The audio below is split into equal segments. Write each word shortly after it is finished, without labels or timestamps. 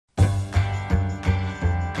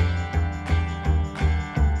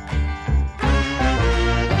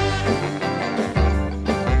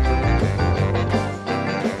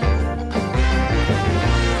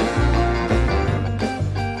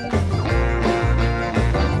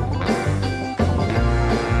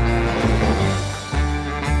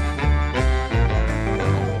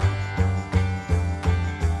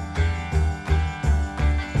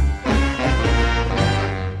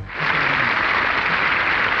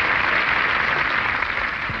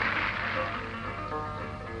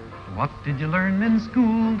What did you learn in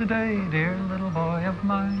school today, dear little boy of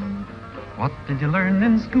mine? What did you learn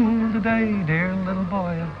in school today, dear little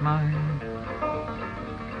boy of mine?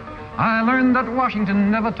 I learned that Washington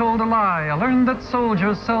never told a lie. I learned that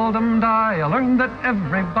soldiers seldom die. I learned that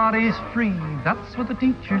everybody's free. That's what the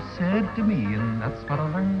teacher said to me, and that's what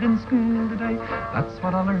I learned in school today. That's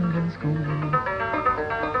what I learned in school.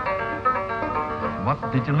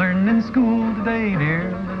 What did you learn in school today,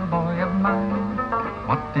 dear little boy of mine?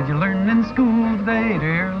 What did you learn in school today,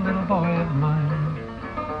 dear little boy of mine?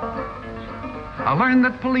 I learned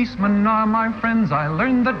that policemen are my friends. I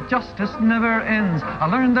learned that justice never ends. I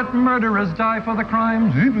learned that murderers die for the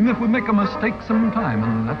crimes, even if we make a mistake sometime.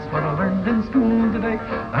 And that's what I learned in school today.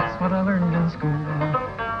 That's what I learned in school.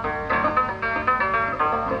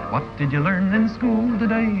 What did you learn in school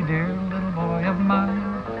today, dear little boy of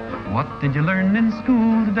mine? What did you learn in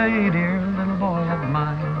school today, dear little boy of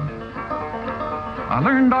mine? I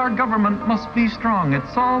learned our government must be strong.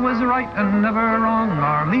 It's always right and never wrong.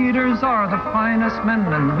 Our leaders are the finest men,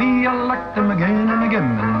 and we elect them again and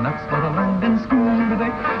again. And that's what I learned in school today.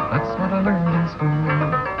 That's what I learned in school.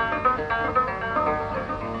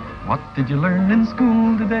 What did you learn in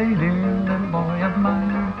school today, dear little boy of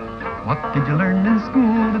mine? What did you learn in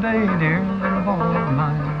school today, dear little boy of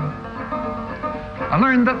mine? I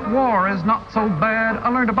learned that war is not so bad. I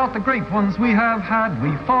learned about the great ones we have had.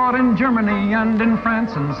 We fought in Germany and in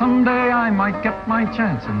France, and someday I might get my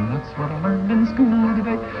chance. And that's what I learned in school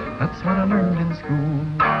today. That's what I learned in school.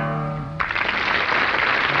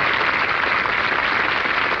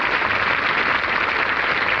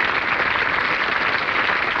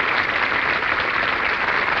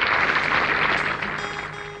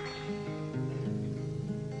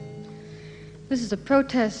 This is a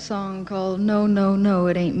protest song called No, No, No,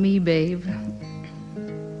 It Ain't Me, Babe.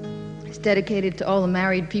 It's dedicated to all the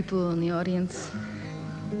married people in the audience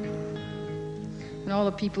and all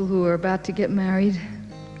the people who are about to get married.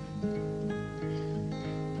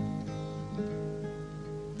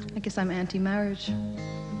 I guess I'm anti-marriage.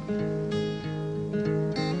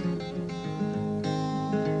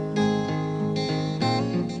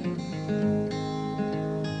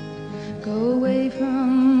 Go away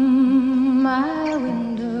from my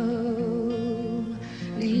window,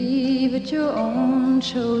 leave at your own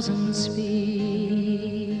chosen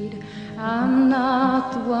speed. I'm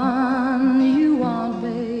not the one you want,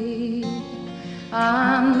 babe.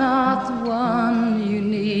 I'm not the one you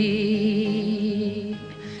need.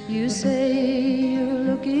 You say you're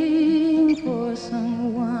looking for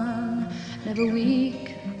someone, never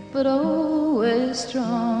weak but always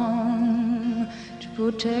strong, to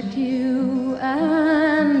protect you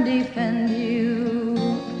and defend you,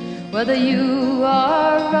 whether you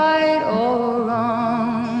are right or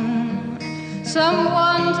wrong.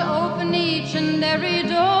 Someone to open each and every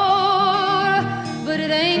door, but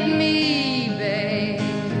it ain't me, babe.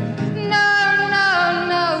 No, no,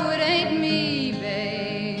 no, it ain't me,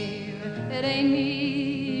 babe. It ain't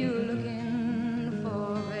me you're looking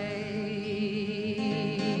for, babe.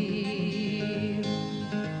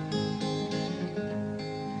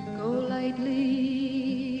 Go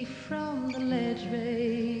lightly from the ledge,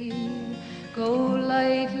 babe. Go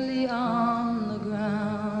lightly on the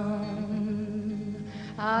ground.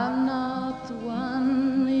 I'm not the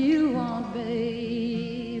one you want,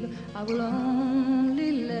 babe. I will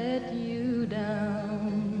only let you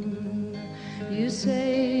down. You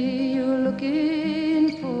say you're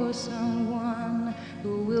looking for someone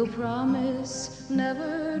who will promise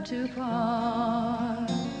never to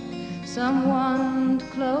part, someone to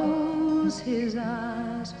close his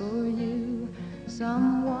eyes for you,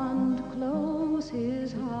 someone to close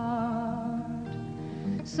his heart,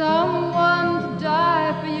 someone to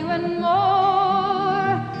die for you and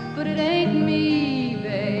more, but it ain't me,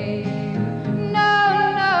 babe.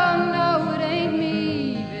 No, no, no, it ain't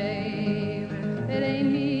me, babe. It ain't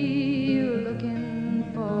me you're looking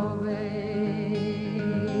for, babe.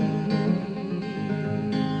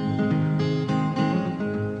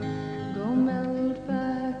 Go melt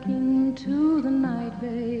back into the night,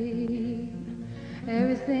 babe.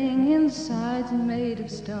 Everything inside's made of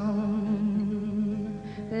stone.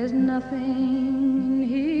 There's nothing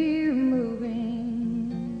here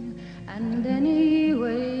moving, and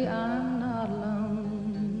anyway I'm not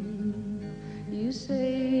alone. You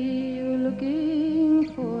say you're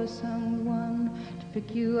looking for someone to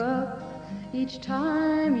pick you up each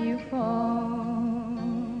time you fall,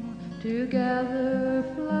 to gather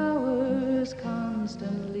flowers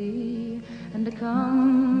constantly, and to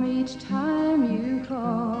come each time you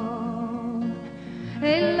call.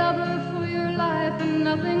 A lover for your life and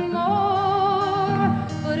nothing more,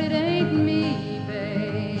 but it ain't me,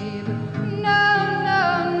 babe.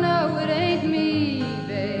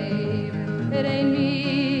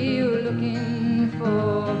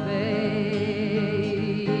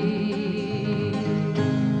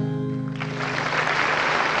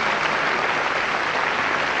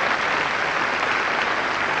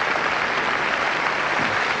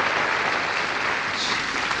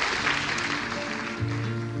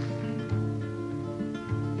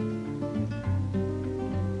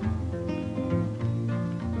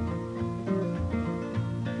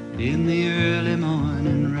 in the early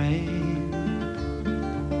morning rain,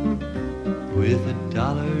 with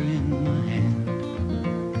 $1 in my hand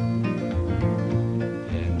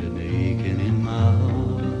and an aching in my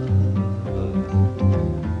heart,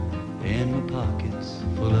 and my pockets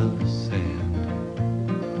full of sand.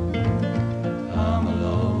 I'm a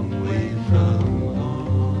long way from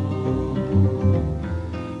home,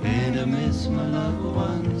 and I miss my loved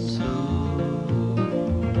ones so.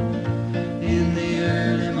 In the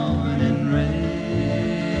early morning rain,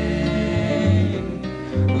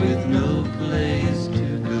 with no place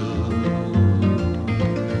to go,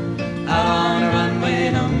 out on runway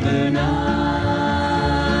number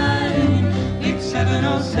 9, big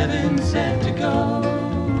 707 set to go.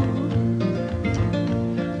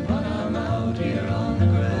 But I'm out here on the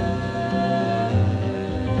grass,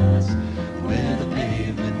 where the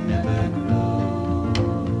pavement never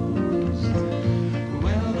grows.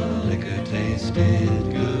 Well, the liquor tasted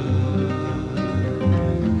good,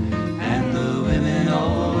 and the women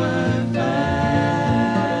all were fast.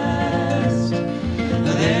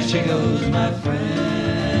 There she goes, my friend,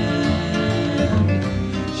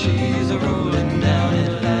 she's a-rolling down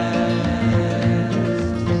at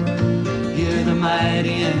last. Hear the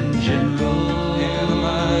mighty engine roar, hear the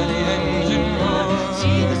mighty engine roar.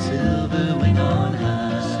 See the silver wing on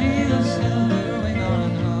high, see the silver wing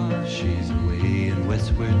on high. She's away and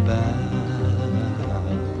westward bound,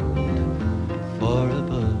 for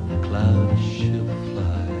above the clouds she'll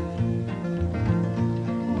fly,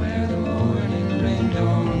 where the morning rain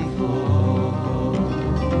don't fall,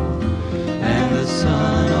 and the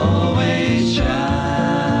sun always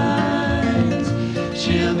shines.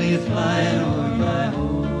 She'll be flying over my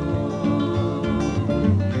home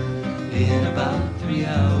in about 3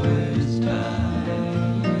 hours'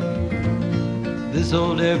 time. This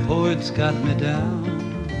old airport's got me down.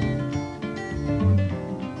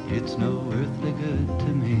 It's no earthly good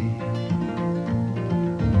to me,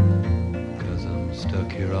 'cause I'm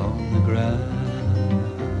stuck here on the ground,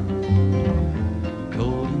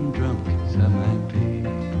 cold and drunk as I might be.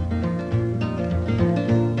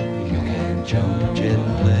 You can't jump a jet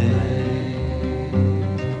plane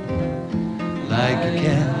like you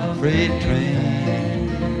can a freight train,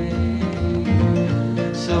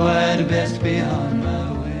 so I'd best be on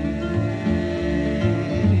my way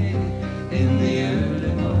in the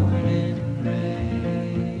early morning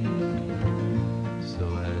rain. So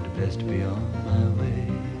I'd best be on my way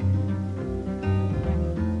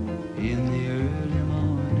in the early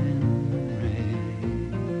morning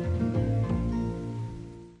rain.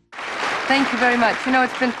 Thank you very much. You know,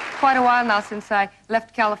 it's been quite a while now since I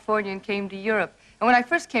left California and came to Europe. And when I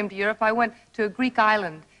first came to Europe, I went to a Greek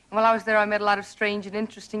island. And while I was there, I met a lot of strange and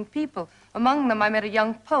interesting people. Among them, I met a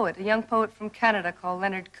young poet from Canada called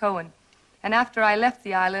Leonard Cohen. And after I left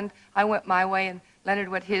the island, I went my way and Leonard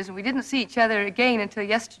went his. And we didn't see each other again until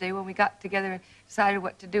yesterday when we got together and decided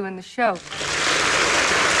what to do in the show.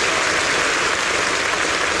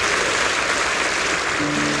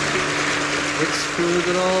 It's true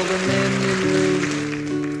that all the men you knew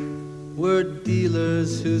were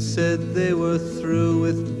dealers who said they were through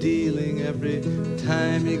with dealing every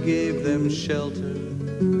time you gave them shelter.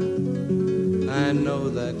 I know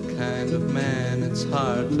that kind of man. It's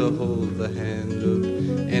hard to hold the hand of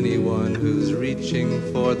anyone who's reaching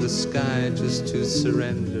for the sky just to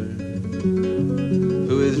surrender,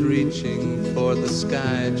 who is reaching for the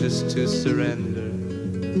sky just to surrender.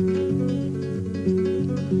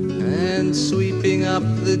 And sweeping up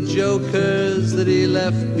the jokers that he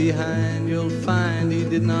left behind, you'll find he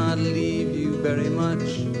did not leave you very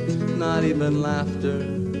much, not even laughter.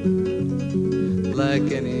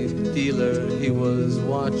 Like any dealer, he was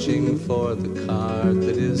watching for the card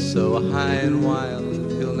that is so high and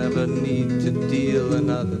wild he'll never need to deal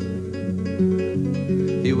another.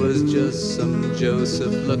 He was just some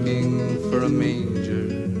Joseph looking for a manger.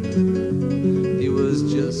 He was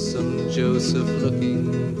just some Joseph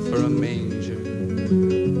looking for a manger.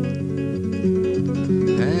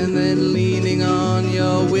 And then leaning on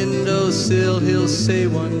your windowsill, he'll say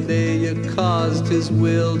one day you caused his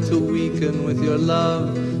will to weaken with your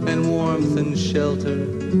love and warmth and shelter.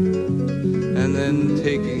 And then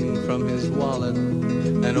taking from his wallet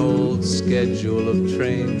an old schedule of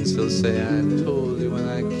trains, he'll say, I told you when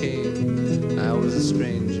I came I was a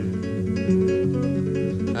stranger.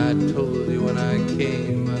 I told you when I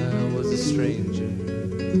came I was a stranger.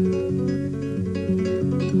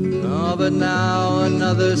 Oh, but now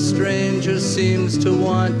another stranger seems to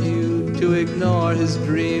want you to ignore his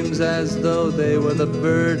dreams as though they were the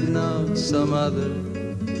burden of some other.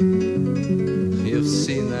 You've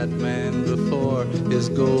seen that man before, his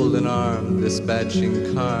golden arm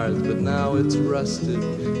dispatching cards, but now it's rusted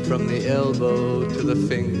from the elbow to the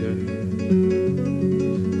finger.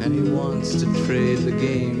 And he wants to trade the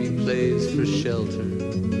game he plays for shelter.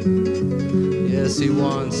 Yes, he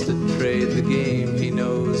wants to trade the game he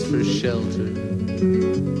knows for shelter.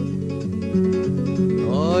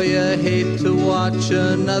 Oh, you hate to watch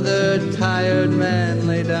another tired man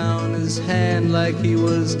lay down his hand like he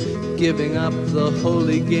was giving up the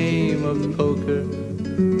holy game of poker.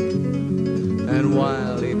 And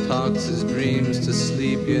while he talks his dreams to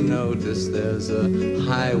sleep, you notice there's a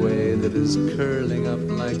highway that is curling up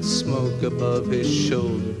like smoke above his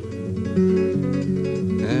shoulder.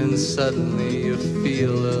 And suddenly you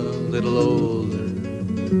feel a little older.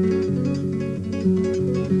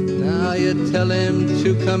 Now you tell him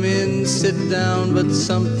to come in, sit down, but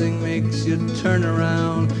something makes you turn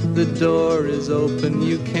around. The door is open,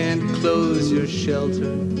 you can't close your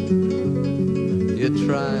shelter. You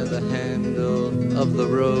try the handle of the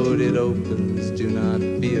road, it opens. Do not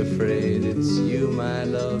be afraid, it's you, my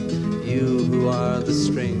love, you who are the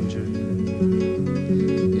stranger.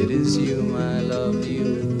 It is you, my love, you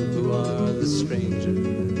who are the stranger.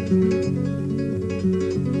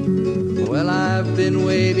 Well, I've been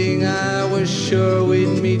waiting, I was sure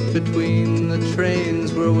we'd meet between the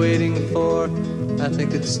trains we're waiting for. I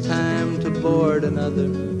think it's time to board another.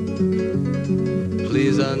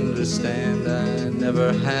 Please understand, I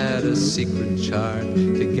never had a secret chart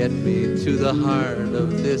to get me to the heart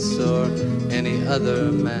of this or any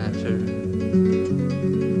other matter.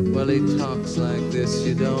 Well, he talks like this,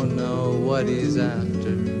 you don't know what he's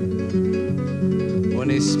after. When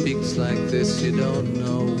he speaks like this, you don't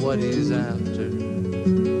know what he's after.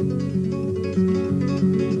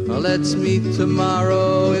 Well, let's meet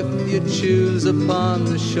tomorrow if you choose upon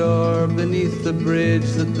the shore, beneath the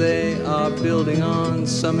bridge that they are building on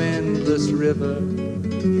some endless river.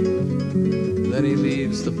 Then he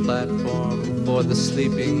leaves the platform for the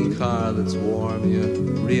sleeping car that's warm. You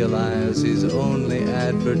realize he's only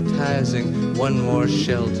advertising one more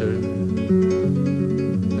shelter.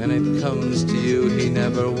 And it comes to you, he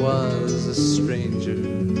never was a stranger.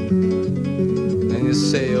 And you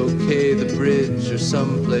say, okay, the bridge or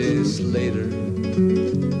someplace later.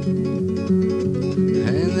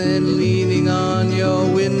 And then leaning on your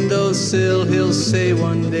windowsill, he'll say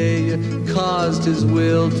one day you caused his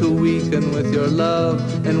will to weaken with your love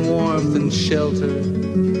and warmth and shelter.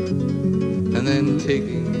 And then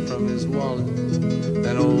taking from his wallet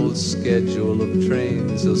an old schedule of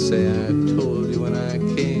trains, he'll say, I told you when I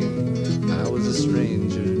came I was a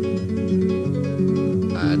stranger.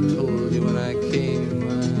 I told you when I came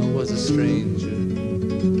I was a stranger.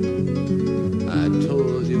 I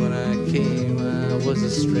told you when I came I was a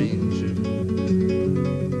stranger.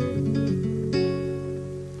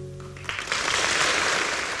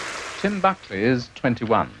 Tim Buckley is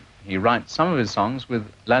 21. He writes some of his songs with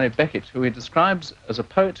Larry Beckett, who he describes as a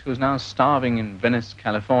poet who is now starving in Venice,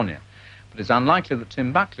 California. But it's unlikely that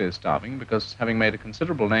Tim Buckley is starving, because having made a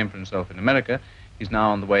considerable name for himself in America, he's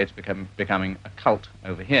now on the way to becoming a cult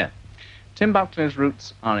over here. Tim Buckley's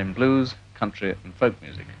roots are in blues, country and folk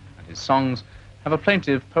music, and his songs have a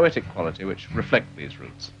plaintive, poetic quality which reflect these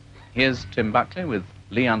roots. Here's Tim Buckley with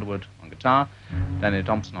Lee Underwood on guitar, Danny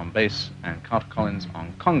Thompson on bass, and Carter Collins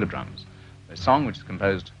on conga drums. The song, which is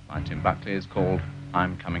composed by Tim Buckley, is called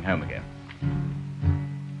I'm Coming Home Again.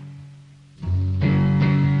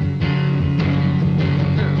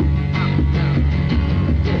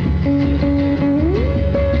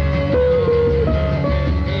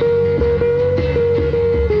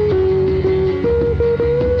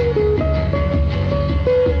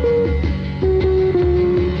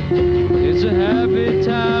 It's a happy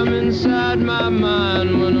time inside my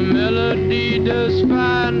mind when a melody does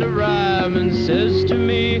find a rhyme and says to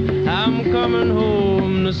me, I'm coming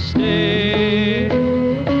home to stay.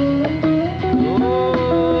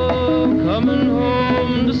 Oh, coming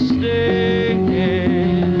home to stay.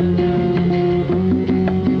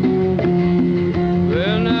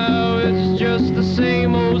 Well, now it's just the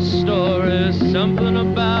same old story, something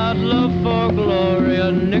about love for glory,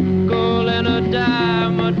 a nickel and a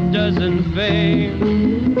dime, a dozen fame.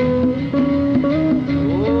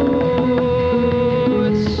 Oh,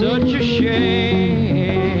 it's such a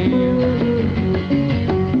shame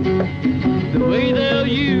the way they'll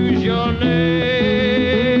use your name.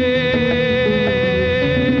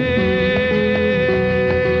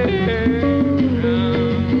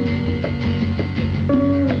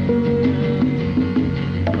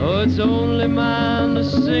 Oh, it's only mine to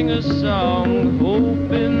sing a song,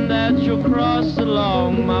 hoping that you'll cross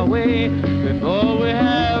along my way before we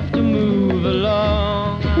have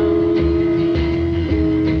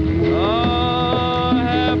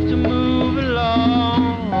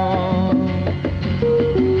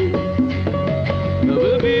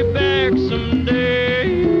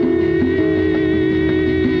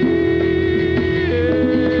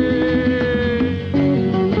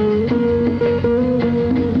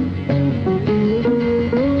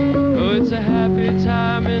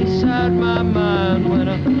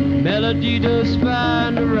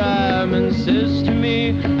find a rhyme and says to me,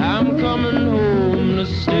 I'm coming home to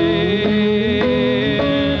stay.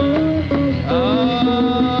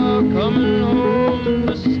 Oh, coming home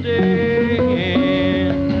to stay.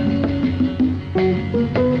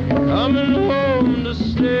 Coming home to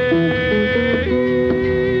stay.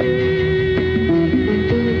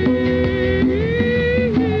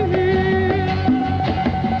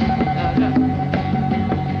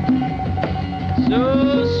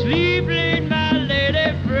 So sleep late, my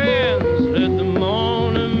lady friends, let the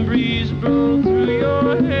morning breeze blow through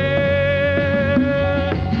your hair.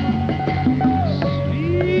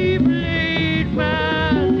 Sleep late,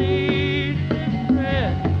 my lady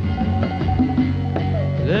friends,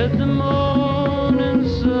 let the morning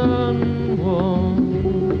sun warm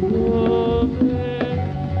your hair.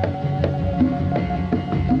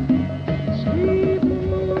 Sleep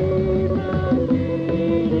late, my lady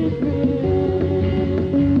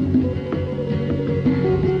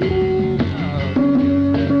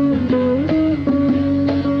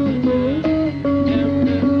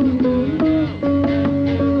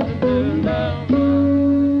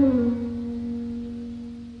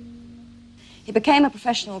He became a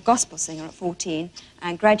professional gospel singer at 14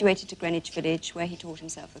 and graduated to Greenwich Village, where he taught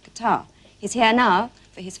himself the guitar. He's here now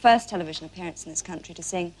for his first television appearance in this country to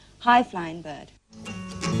sing High Flying Bird.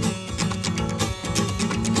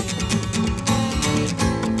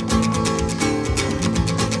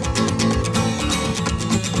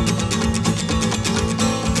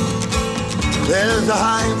 There's a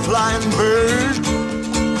high-flying bird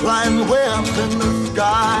flying way up in the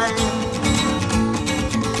sky,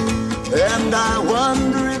 and I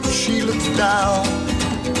wonder if she looks down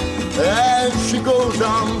as she goes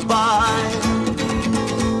on by.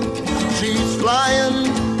 She's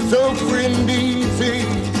flying so free and easy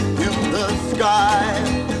in the sky.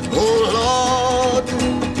 Oh Lord,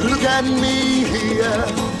 look at me here.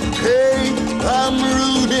 Hey, I'm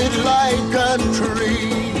rooted like a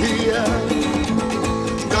tree here.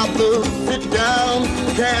 Got to sit down,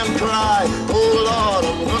 can't cry. Oh Lord,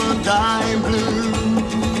 I'm gonna die blue.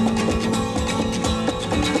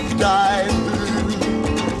 Die blue.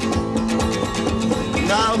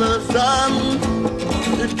 Now the sun,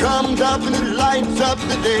 it comes up and it lights up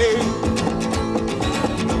the day.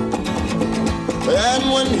 And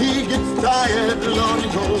when he gets tired, Lord, he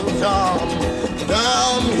goes on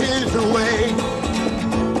down his way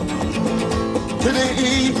to the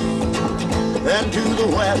east and to the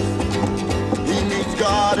west. He meets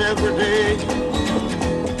God every day.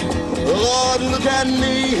 Lord, look at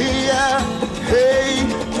me here. Hey,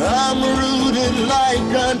 I'm rooted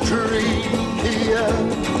like a tree here.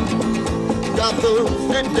 Got to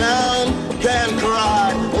sit down, can't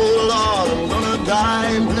cry. Oh Lord, I'm gonna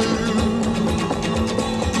die blue.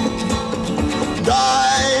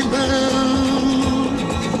 Die blue.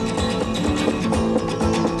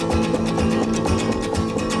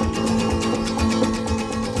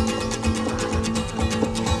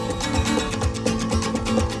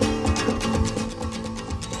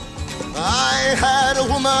 I had a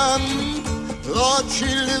woman, Lord, she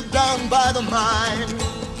lived down by the mine.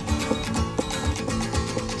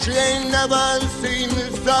 She ain't never seen the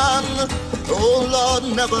sun. Oh Lord,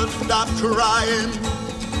 never stopped trying.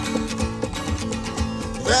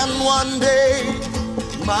 Then one day,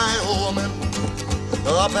 my woman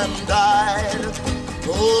up and died.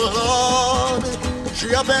 Oh Lord,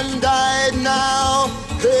 she up and died now.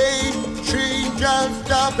 Hey, she just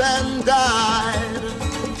up and died.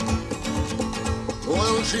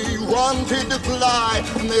 Well, she wanted to fly,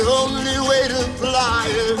 and the only way to fly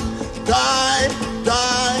is die,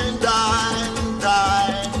 die, die,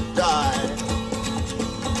 die, die.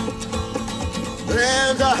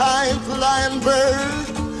 There's a high-flying bird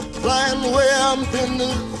flying way up in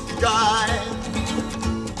the sky,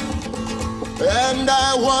 and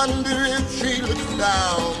I wonder if she looks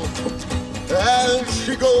down as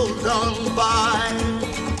she goes on by.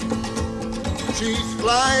 She's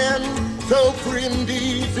flying so free and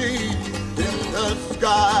easy in the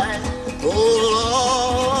sky. Oh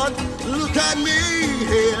Lord, look at me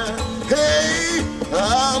here. Hey,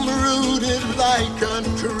 I'm rooted like a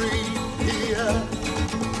tree here.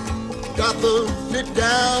 Got to sit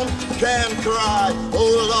down, can't cry.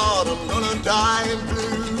 Oh Lord, I'm gonna die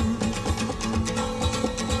blue.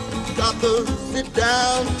 Got to sit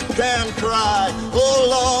down, can't cry. Oh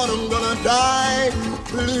Lord, I'm gonna die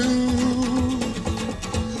blue.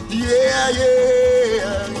 Yeah,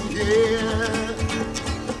 yeah, yeah.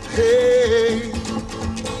 Hey,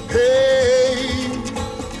 hey,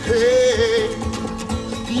 hey.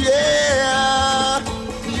 Yeah,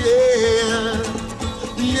 yeah,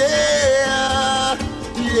 yeah,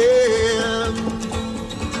 yeah.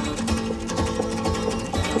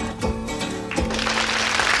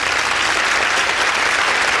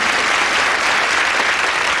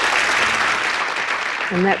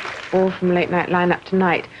 And that's all from Late Night Lineup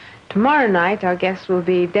tonight. Tomorrow night, our guest will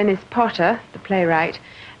be Dennis Potter, the playwright,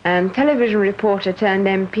 and television reporter turned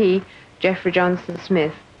MP, Geoffrey Johnson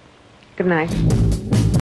Smith. Good night.